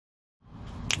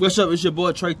What's up? It's your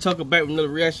boy Trey Tucker back with another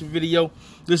reaction video.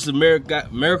 This is America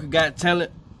Got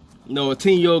Talent. You know, a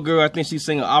 10-year-old girl, I think she's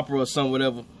singing opera or something,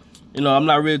 whatever. You know, I'm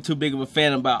not really too big of a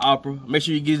fan about opera. Make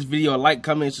sure you give this video a like,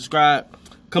 comment, and subscribe.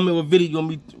 Comment what video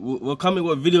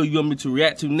you want me to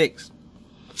react to next.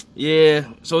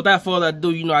 Yeah, so without further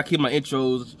ado, you know I keep my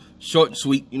intros short and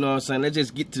sweet, you know what I'm saying? Let's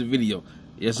just get to the video.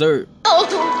 Yes, sir. Oh,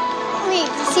 wait,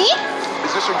 see?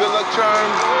 Is this your good luck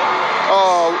charm?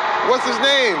 What's his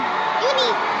name?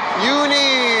 Uni.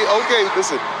 Okay,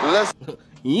 listen, let's...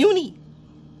 Uni.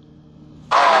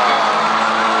 Hello.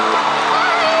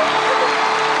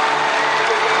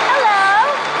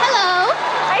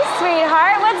 Hi,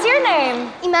 sweetheart. What's your name?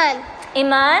 Emanne.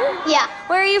 Emanne? Yeah.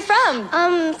 Where are you from?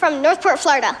 From Northport,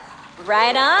 Florida.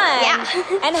 Right on. Yeah.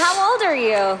 And how old are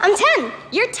you? I'm 10.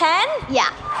 You're 10?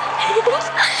 Yeah.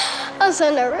 I'm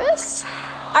so nervous.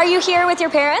 Are you here with your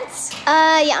parents?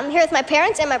 Yeah, I'm here with my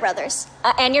parents and my brothers.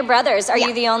 And your brothers. Are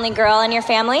you the only girl in your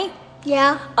family?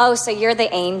 Yeah. Oh, so you're the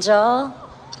angel?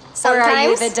 Sometimes. Or are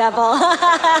you the devil?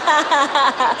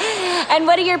 And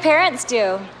what do your parents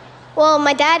do? Well,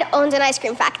 my dad owns an ice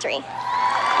cream factory.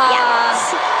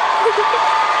 Yes.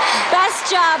 Best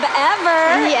job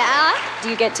ever. Yeah. Do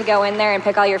you get to go in there and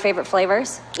pick all your favorite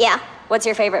flavors? Yeah. What's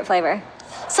your favorite flavor?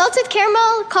 Salted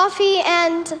caramel, coffee,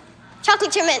 and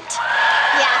chocolate chip mint.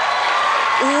 Yeah.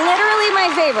 Literally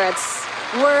my favorites.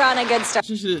 We're on a good start.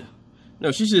 She should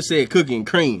have said cookie and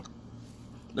cream.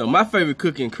 No, my favorite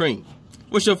cookie and cream.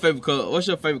 What's your favorite color? What's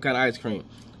your favorite kind of ice cream?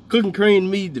 Cookie and cream, to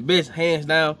me, the best, hands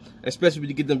down. Especially when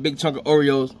you get them big chunk of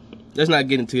Oreos. Let's not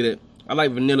get into that. I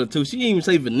like vanilla too. She didn't even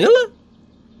say vanilla.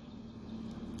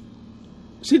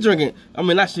 She drinking. I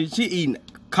mean, she eating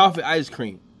coffee ice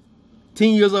cream. 10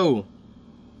 years old.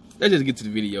 Let's just get to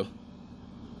the video.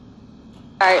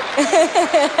 All right.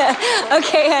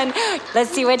 Okay, and let's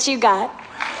see what you got.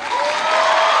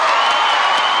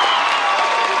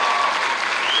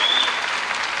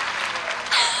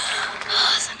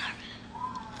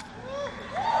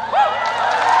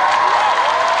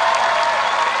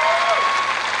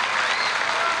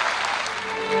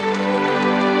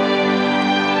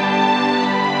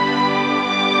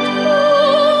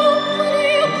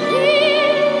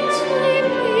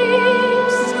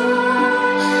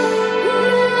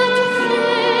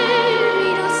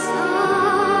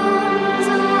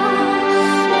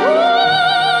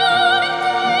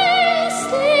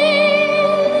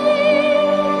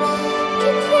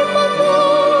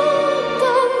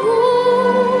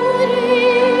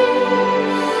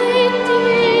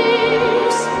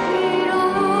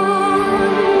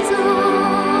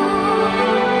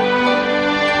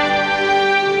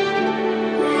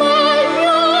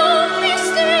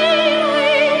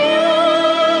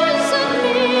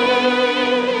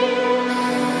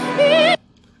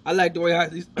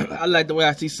 I like the way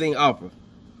I see sing opera.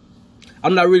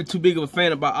 I'm not really too big of a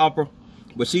fan about opera,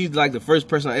 but she's like the first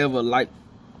person I ever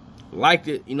liked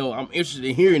it. You know, I'm interested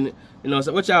in hearing it. You know,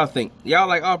 so what y'all think? Y'all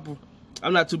like opera?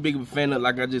 I'm not too big of a fan of it,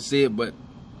 like I just said, but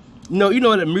you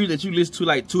know that music that you listen to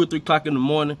like 2 or 3 o'clock in the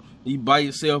morning, you by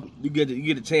yourself, you get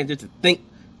a chance just to think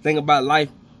about life.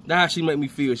 That's how she make me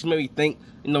feel. She make me think.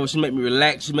 You know, she make me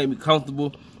relax. She make me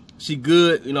comfortable. She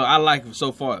good. You know, I like her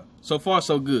so far. So far,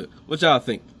 so good. What y'all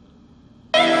think?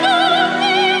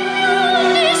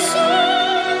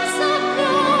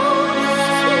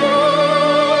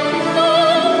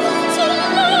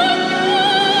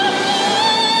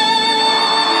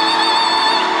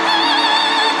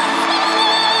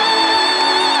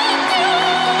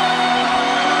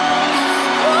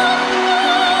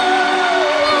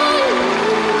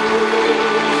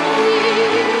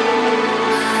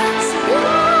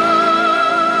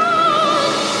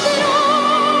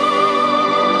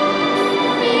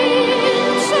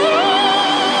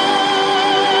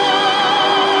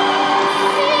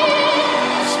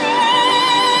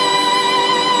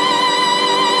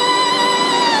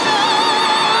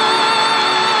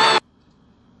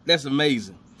 That's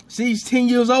amazing. She's 10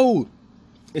 years old.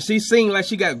 And she sing like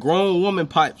she got grown woman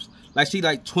pipes. Like she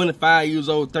like 25 years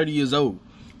old, 30 years old.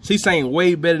 She sang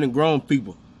way better than grown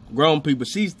people.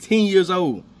 She's 10 years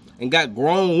old and got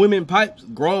grown women pipes,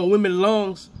 grown women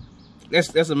lungs.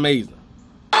 That's amazing.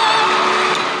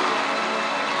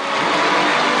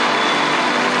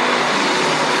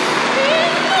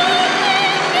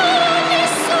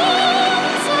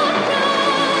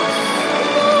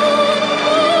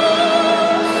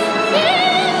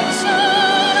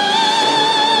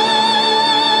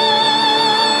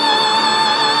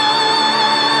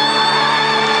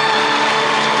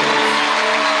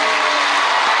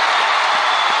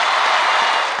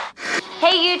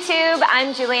 Hey YouTube,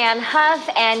 I'm Julianne Huff,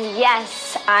 and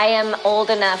yes, I am old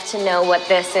enough to know what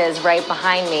this is right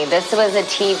behind me. This was a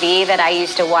TV that I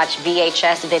used to watch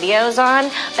VHS videos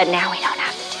on, but now we don't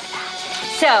have to do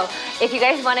that. So if you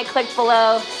guys want to click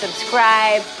below,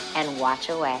 subscribe, and watch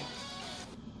away.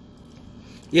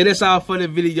 Yeah, that's all for the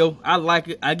video. I like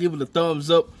it. I give it a thumbs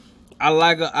up. I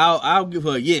like her. I'll give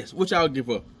her a yes. What y'all give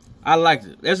her? I liked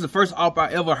it. That's the first opera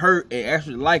I ever heard and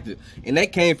actually liked it. And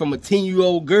that came from a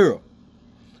 10-year-old girl.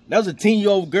 That was a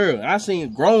 10-year-old girl. I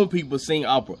seen grown people sing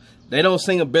opera. They don't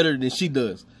sing it better than she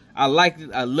does. I liked it.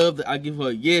 I loved it. I give her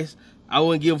a yes. I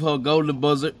wouldn't give her a golden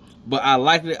buzzer, but I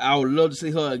liked it. I would love to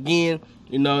see her again.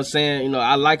 You know what I'm saying? You know,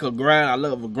 I like her grind. I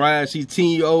love her grind. She's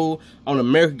 10-year-old on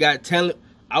America Got Talent.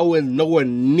 I wasn't nowhere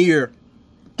near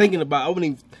thinking about. I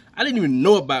didn't even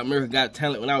know about America Got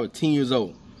Talent when I was 10 years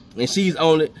old. And she's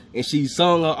on it, and she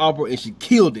sung her opera, and she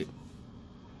killed it.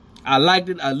 I liked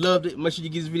it. I loved it. Make sure you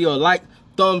give this video a like,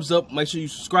 thumbs up. Make sure you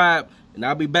subscribe, and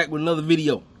I'll be back with another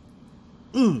video.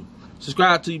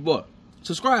 Subscribe to your boy.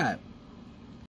 Subscribe.